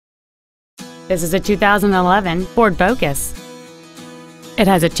This is a 2011 Ford Focus. It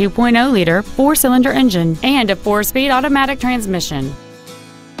has a 2.0-liter four-cylinder engine and a four-speed automatic transmission.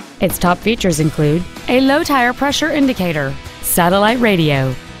 Its top features include a low tire pressure indicator, satellite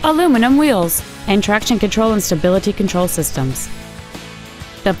radio, aluminum wheels, and traction control and stability control systems.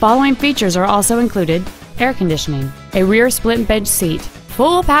 The following features are also included: air conditioning, a rear split bench seat,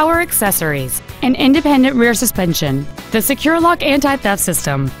 full power accessories, an independent rear suspension, the secure lock anti-theft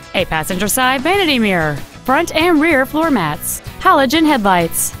system, a passenger side vanity mirror, front and rear floor mats, halogen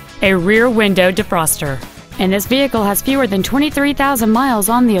headlights, a rear window defroster, and this vehicle has fewer than 23,000 miles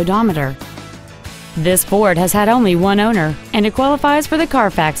on the odometer. This Ford has had only one owner, and it qualifies for the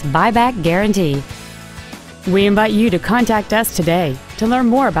Carfax buyback guarantee. We invite you to contact us today to learn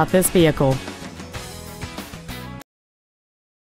more about this vehicle.